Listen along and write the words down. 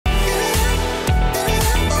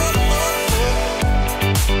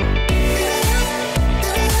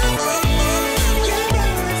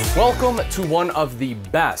Welcome to one of the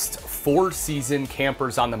best four-season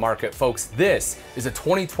campers on the market, folks. This is a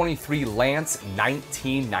 2023 Lance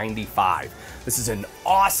 1995. This is an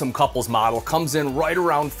awesome couples model, comes in right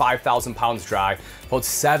around 5,000 pounds dry, about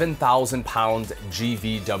 7,000 pounds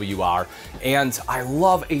GVWR, and I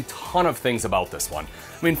love a ton of things about this one.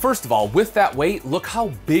 I mean, first of all, with that weight, look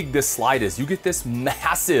how big this slide is. You get this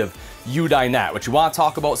massive U-dinette, which you want to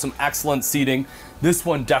talk about some excellent seating. This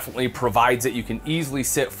one definitely provides it. You can easily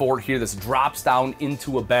sit forward here. This drops down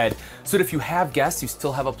into a bed so that if you have guests, you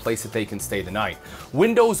still have a place that they can stay the night.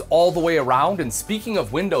 Windows all the way around. And speaking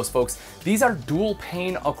of windows, folks, these are dual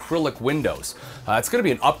pane acrylic windows. It's going to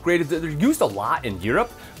be an upgrade. They're used a lot in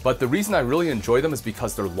Europe, but the reason I really enjoy them is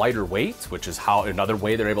because they're lighter weight, which is how another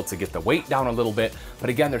way they're able to get the weight down a little bit. But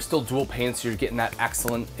again, they're still dual pane, so you're getting that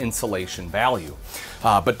excellent insulation value.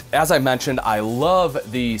 But as I mentioned, I love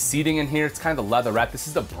the seating in here. It's kind of the leatherette. This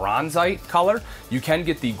is the bronzite color. You can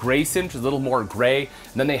get the gray cinch, a little more gray,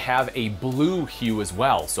 and then they have a blue hue as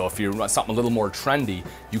well. So if you want something a little more trendy,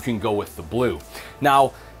 you can go with the blue.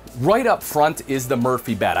 Now, right up front is the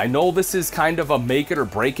Murphy bed. I know this is kind of a make it or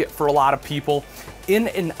break it for a lot of people. In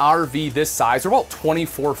an RV this size, or about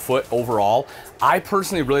 24 foot overall, I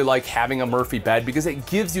personally really like having a Murphy bed because it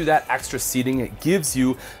gives you that extra seating, it gives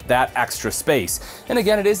you that extra space. And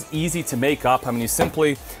again, it is easy to make up. I mean, you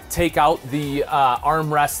simply take out the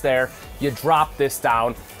armrest there, you drop this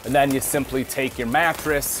down, and then you simply take your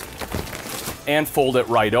mattress and fold it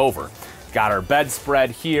right over. Got our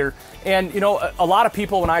bedspread here. And you know, a lot of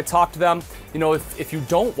people, when I talk to them, you know, if you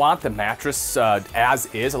don't want the mattress as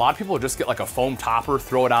is, a lot of people will just get like a foam topper,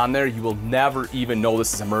 throw it on there. You will never even know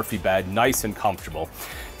this is a Murphy bed, nice and comfortable.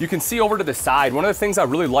 You can see over to the side, one of the things I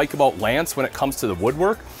really like about Lance when it comes to the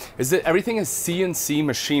woodwork is that everything is CNC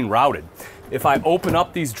machine routed. If I open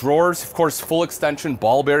up these drawers, of course, full extension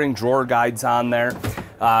ball bearing drawer guides on there.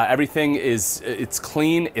 Everything it's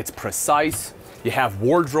clean, it's precise. You have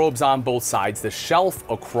wardrobes on both sides, the shelf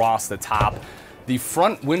across the top. The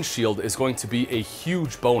front windshield is going to be a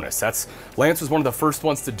huge bonus. Lance was one of the first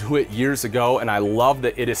ones to do it years ago, and I love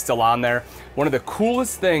that it is still on there. One of the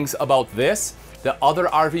coolest things about this that other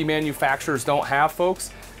RV manufacturers don't have,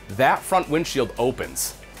 folks, that front windshield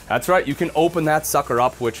opens. That's right, you can open that sucker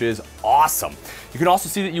up, which is awesome. You can also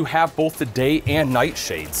see that you have both the day and night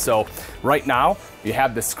shades. So right now, you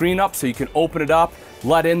have the screen up so you can open it up,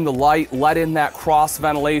 let in the light, let in that cross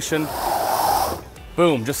ventilation.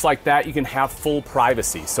 Boom, just like that, you can have full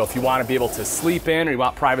privacy. So if you want to be able to sleep in or you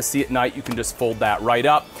want privacy at night, you can just fold that right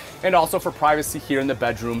up. And also for privacy here in the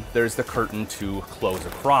bedroom, there's the curtain to close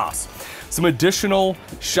across. Some additional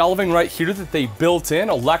shelving right here that they built in,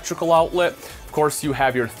 electrical outlet. Of course, you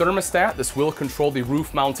have your thermostat. This will control the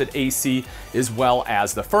roof-mounted AC as well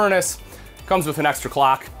as the furnace. Comes with an extra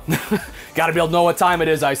clock. Got to be able to know what time it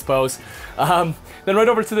is, I suppose. Then right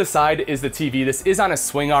over to the side is the TV. This is on a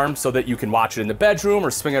swing arm so that you can watch it in the bedroom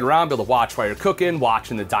or swing it around, be able to watch while you're cooking,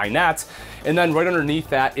 watch in the dinette. And then right underneath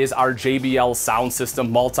that is our JBL sound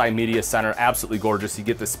system, multimedia center, absolutely gorgeous. You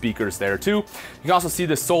get the speakers there too. You can also see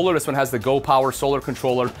the solar. This one has the Go Power solar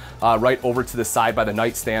controller right over to the side by the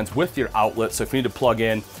nightstands with your outlet. So if you need to plug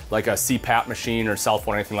in like a CPAP machine or cell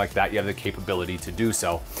phone or anything like that, you have the capability to do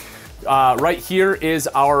so. Right here is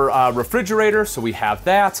our refrigerator, so we have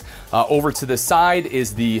that. Over to the side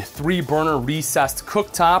is the 3-burner recessed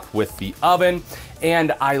cooktop with the oven.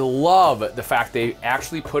 And I love the fact they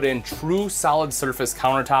actually put in true solid surface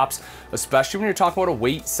countertops, especially when you're talking about a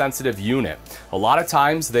weight sensitive unit. A lot of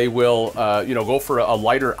times they will you know, go for a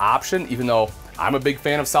lighter option, even though I'm a big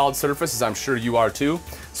fan of solid surfaces, I'm sure you are too.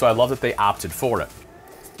 So I love that they opted for it.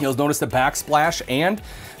 You'll notice the backsplash, and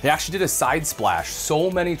they actually did a side splash. So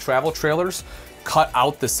many travel trailers cut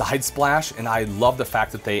out the side splash, and I love the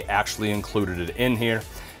fact that they actually included it in here.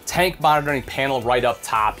 Tank monitoring panel right up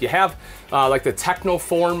top. You have like the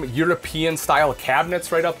Technoform European style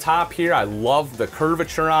cabinets right up top here. I love the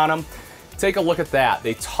curvature on them. Take a look at that.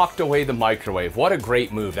 They tucked away the microwave. What a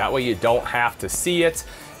great move. That way you don't have to see it.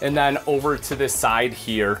 And then over to this side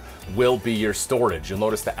here will be your storage. You'll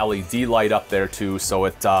notice the LED light up there too, so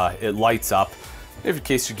it lights up in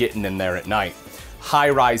case you're getting in there at night.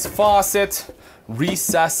 High-rise faucet,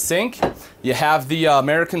 recessed sink. You have the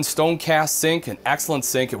American stone cast sink, an excellent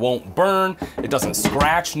sink. It won't burn. It doesn't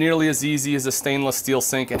scratch nearly as easy as a stainless steel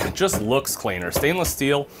sink, and it just looks cleaner. Stainless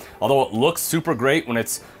steel, although it looks super great when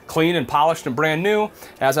it's clean and polished and brand new,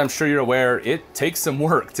 as I'm sure you're aware, it takes some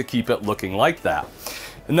work to keep it looking like that.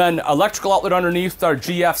 And then electrical outlet underneath our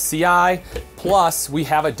GFCI, plus we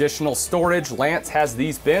have additional storage. Lance has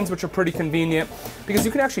these bins, which are pretty convenient because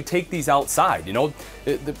you can actually take these outside. You know,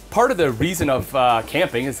 part of the reason of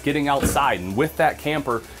camping is getting outside, and with that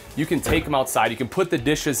camper, you can take them outside. You can put the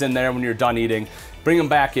dishes in there when you're done eating, bring them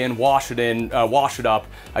back in, wash it up.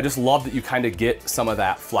 I just love that you kind of get some of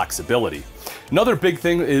that flexibility. Another big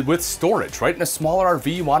thing is with storage, right? In a smaller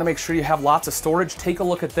RV, you want to make sure you have lots of storage. Take a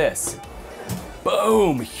look at this.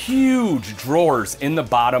 Boom, huge drawers in the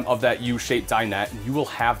bottom of that U-shaped dinette. You will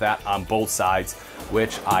have that on both sides,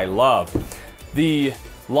 which I love. The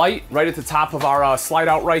light right at the top of our slide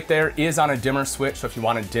out right there is on a dimmer switch, so if you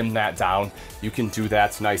want to dim that down, you can do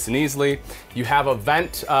that nice and easily. You have a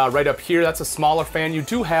vent right up here. That's a smaller fan. You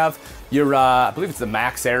do have your, I believe it's the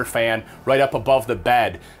Max Air fan right up above the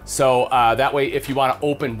bed. So that way, if you want to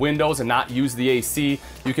open windows and not use the AC,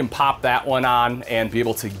 you can pop that one on and be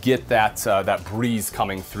able to get that, that breeze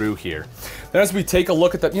coming through here. Then as we take a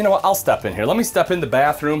look at the, you know what, I'll step in here. Let me step in the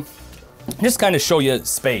bathroom. Just kind of show you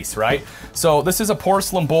space, right? So this is a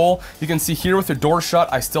porcelain bowl. You can see here with the door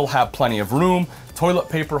shut, I still have plenty of room. Toilet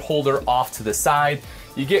paper holder off to the side.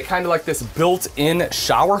 You get kind of like this built-in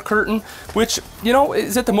shower curtain, which, you know,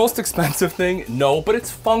 is it the most expensive thing? No, but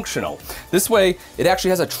it's functional. This way, it actually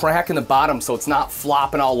has a track in the bottom, so it's not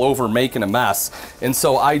flopping all over, making a mess. And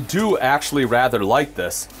so I do actually rather like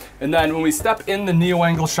this. And then when we step in the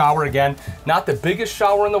neo-angle shower again, not the biggest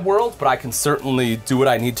shower in the world, but I can certainly do what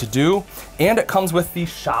I need to do. And it comes with the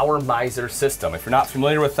shower miser system. If you're not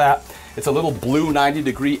familiar with that, it's a little blue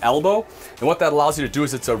 90-degree elbow. And what that allows you to do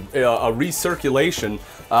is it's a recirculation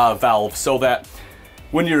valve, so that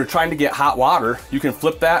when you're trying to get hot water, you can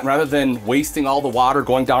flip that, and rather than wasting all the water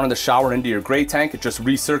going down in the shower into your gray tank, it just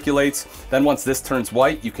recirculates. Then once this turns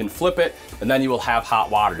white, you can flip it, and then you will have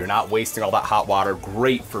hot water. You're not wasting all that hot water.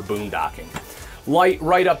 Great for boondocking. Light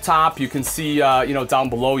right up top, you can see, you know, down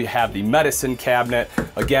below you have the medicine cabinet.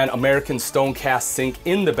 Again, American stone cast sink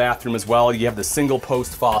in the bathroom as well. You have the single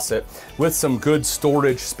post faucet with some good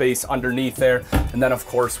storage space underneath there. And then of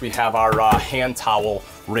course we have our hand towel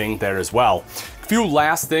ring there as well. A few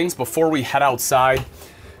last things before we head outside.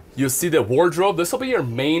 You'll see the wardrobe. This will be your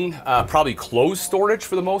main, probably clothes storage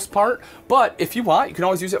for the most part. But if you want, you can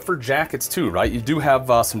always use it for jackets too, right? You do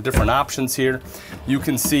have some different options here. You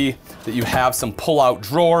can see that you have some pull-out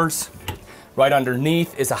drawers. Right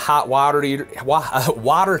underneath is a hot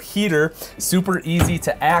water heater, super easy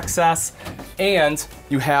to access. And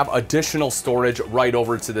you have additional storage right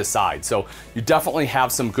over to the side. So you definitely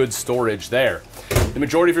have some good storage there. The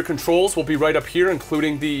majority of your controls will be right up here,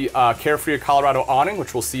 including the Carefree Colorado awning,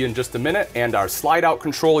 which we'll see in just a minute, and our slide out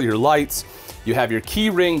control, your lights. You have your key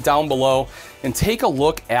ring down below, and take a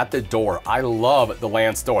look at the door. I love the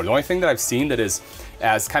Lance door. The only thing that I've seen that is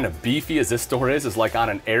as kind of beefy as this door is like on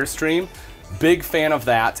an Airstream. Big fan of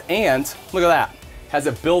that. And look at that, has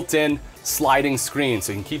a built-in sliding screen,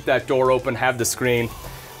 so you can keep that door open, have the screen.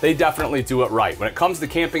 They definitely do it right. When it comes to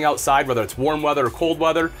camping outside, whether it's warm weather or cold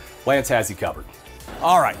weather, Lance has you covered.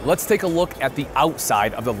 All right, let's take a look at the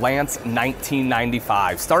outside of the Lance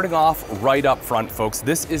 1995. Starting off right up front, folks,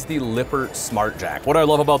 this is the Lipper Smart Jack. What I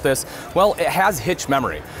love about this, well, it has hitch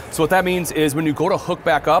memory. So what that means is when you go to hook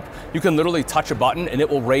back up, you can literally touch a button and it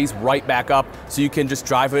will raise right back up, so you can just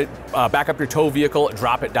drive it, back up your tow vehicle,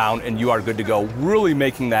 drop it down, and you are good to go. Really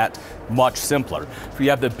making that much simpler. So you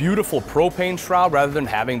have the beautiful propane shroud rather than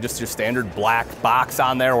having just your standard black box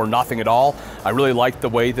on there or nothing at all. I really like the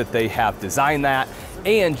way that they have designed that.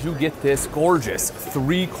 And you get this gorgeous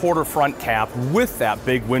 3/4 front cap with that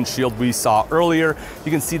big windshield we saw earlier.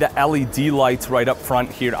 You can see the LED lights right up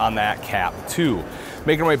front here on that cap too.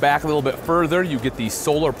 Making our way back a little bit further, you get the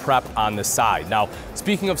solar prep on the side. Now,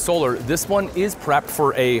 speaking of solar, this one is prepped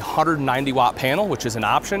for a 190 watt panel, which is an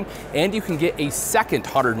option, and you can get a second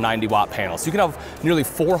 190 watt panel. So you can have nearly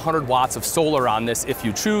 400 watts of solar on this if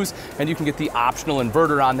you choose, and you can get the optional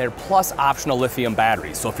inverter on there, plus optional lithium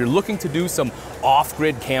batteries. So if you're looking to do some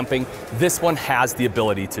off-grid camping, this one has the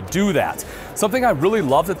ability to do that. Something I really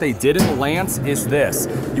love that they did in the Lance is this.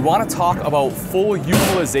 You want to talk about full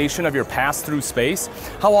utilization of your pass-through space.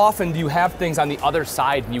 How often do you have things on the other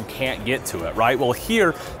side and you can't get to it, right? Well,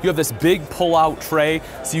 here you have this big pull-out tray,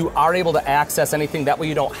 so you are able to access anything. That way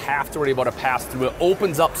you don't have to worry about a pass-through. It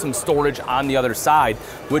opens up some storage on the other side,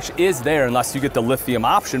 which is there unless you get the lithium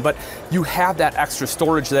option, but you have that extra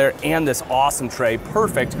storage there and this awesome tray.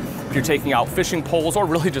 Perfect if you're taking out fishing poles or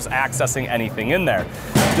really just accessing anything in there.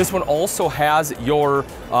 This one also has your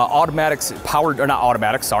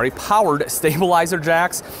powered stabilizer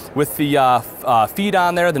jacks with the feet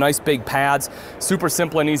on there, the nice big pads. Super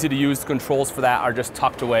simple and easy to use. The controls for that are just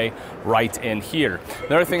tucked away right in here.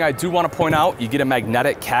 Another thing I do want to point out, you get a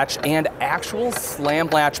magnetic catch and actual slam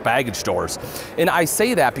latch baggage doors. And I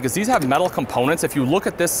say that because these have metal components. If you look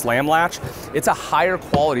at this slam latch, it's a higher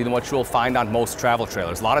quality than what you will find on most travel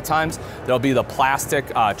trailers. A lot of times times. There'll be the plastic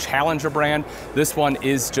Challenger brand. This one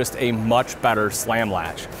is just a much better slam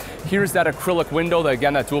latch. Here's that acrylic window,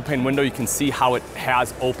 again, that dual pane window. You can see how it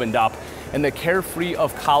has opened up. And the Carefree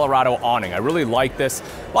of Colorado awning. I really like this.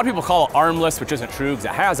 A lot of people call it armless, which isn't true because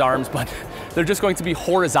it has arms, but they're just going to be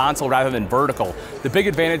horizontal rather than vertical. The big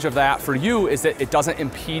advantage of that for you is that it doesn't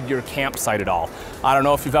impede your campsite at all. I don't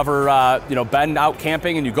know if you've ever been out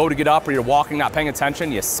camping and you go to get up or you're walking not paying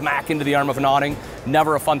attention, you smack into the arm of an awning.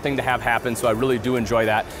 Never a fun thing to have happen, so I really do enjoy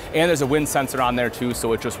that. And there's a wind sensor on there too,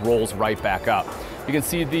 so it just rolls right back up. You can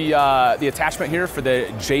see the attachment here for the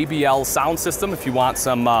JBL sound system if you want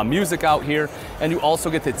some music out here. And you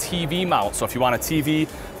also get the TV mount. So if you want a TV,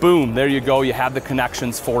 boom, there you go. You have the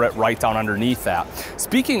connections for it right down underneath that.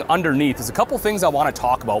 Speaking underneath, there's a couple things I want to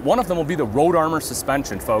talk about. One of them will be the road armor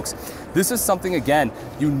suspension, folks. This is something, again,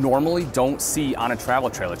 you normally don't see on a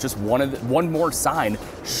travel trailer. It's just one more sign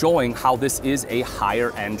showing how this is a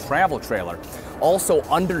higher end travel trailer. Also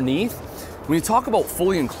underneath, when you talk about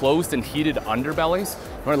fully enclosed and heated underbellies,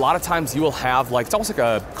 a lot of times you will have it's almost like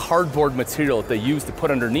a cardboard material that they use to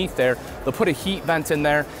put underneath there. They'll put a heat vent in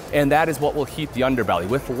there, and that is what will heat the underbelly.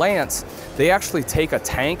 With Lance, they actually take a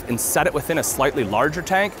tank and set it within a slightly larger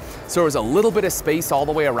tank, so there's a little bit of space all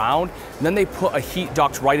the way around, and then they put a heat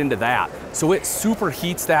duct right into that. So it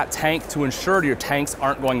superheats that tank to ensure your tanks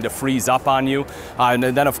aren't going to freeze up on you. And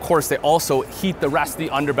then of course, they also heat the rest of the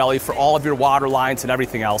underbelly for all of your water lines and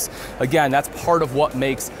everything else. Again, that's part of what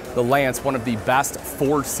makes the Lance one of the best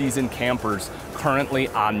four-season campers currently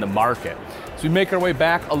on the market. So we make our way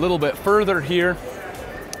back a little bit further here.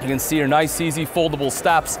 You can see your nice, easy foldable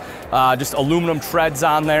steps, just aluminum treads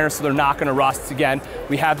on there so they're not gonna rust. Again,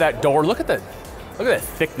 we have that door. Look at the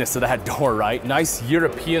thickness of that door, right? Nice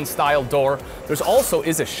European style door. There's also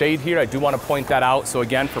is a shade here. I do want to point that out. So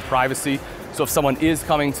again, for privacy. So if someone is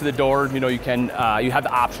coming to the door, you have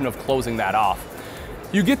the option of closing that off.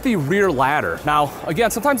 You get the rear ladder. Now,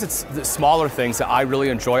 again, sometimes it's the smaller things that I really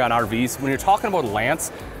enjoy on RVs. When you're talking about a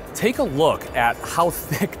Lance, take a look at how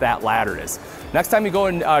thick that ladder is. Next time you go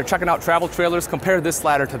and checking out travel trailers, compare this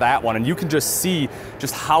ladder to that one, and you can just see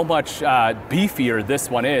just how much beefier this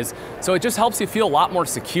one is. So it just helps you feel a lot more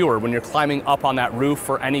secure when you're climbing up on that roof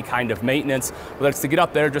for any kind of maintenance, whether it's to get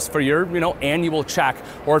up there just for your annual check,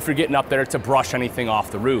 or if you're getting up there to brush anything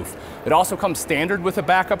off the roof. It also comes standard with a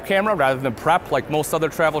backup camera rather than prep like most other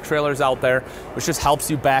travel trailers out there, which just helps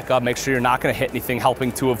you back up, make sure you're not gonna hit anything,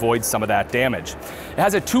 helping to avoid some of that damage. It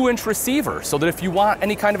has a 2-inch receiver, so that if you want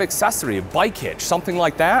any kind of accessory, a bike hitch, something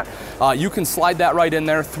like that, you can slide that right in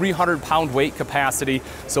there. 300-pound weight capacity,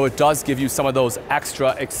 so it does give you some of those extra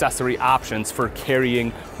accessory options for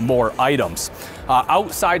carrying more items.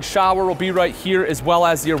 Outside shower will be right here, as well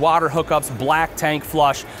as your water hookups, black tank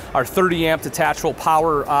flush. Our 30-amp detachable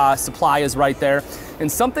power supply is right there.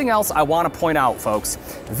 And something else I want to point out, folks,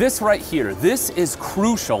 this right here, this is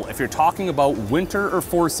crucial if you're talking about winter or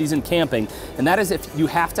four-season camping, and that is if you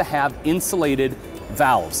have to have insulated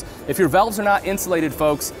valves. If your valves are not insulated,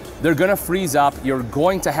 folks, they're gonna freeze up. You're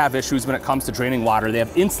going to have issues when it comes to draining water. They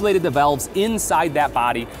have insulated the valves inside that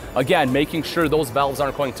body. Again, making sure those valves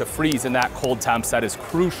aren't going to freeze in that cold temps, that is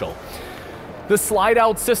crucial. The slide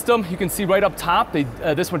out system, you can see right up top,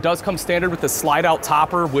 this one does come standard with the slide out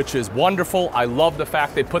topper, which is wonderful. I love the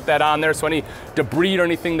fact they put that on there, so any debris or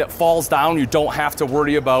anything that falls down, you don't have to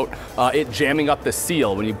worry about it jamming up the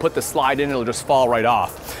seal. When you put the slide in, it'll just fall right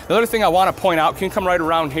off. The other thing I want to point out, can you come right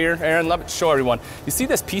around here, Aaron? Let me show everyone. You see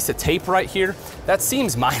this piece of tape right here? That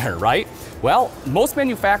seems minor, right? Well, most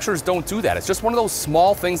manufacturers don't do that. It's just one of those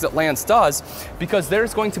small things that Lance does, because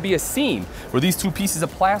there's going to be a seam where these two pieces of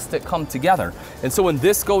plastic come together. And so when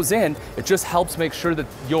this goes in, it just helps make sure that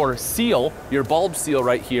your seal, your bulb seal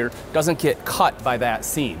right here, doesn't get cut by that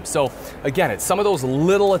seam. So again, it's some of those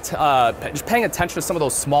little, just paying attention to some of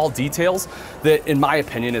those small details that, in my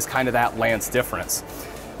opinion, is kind of that Lance difference.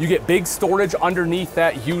 You get big storage underneath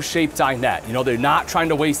that U-shaped dinette. They're not trying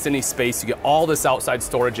to waste any space. You get all this outside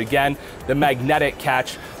storage. Again, the magnetic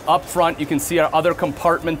catch. Up front, you can see our other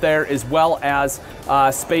compartment there, as well as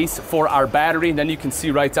space for our battery. And then you can see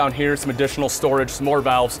right down here some additional storage, some more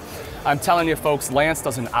valves. I'm telling you, folks, Lance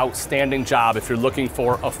does an outstanding job if you're looking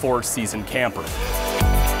for a four-season camper.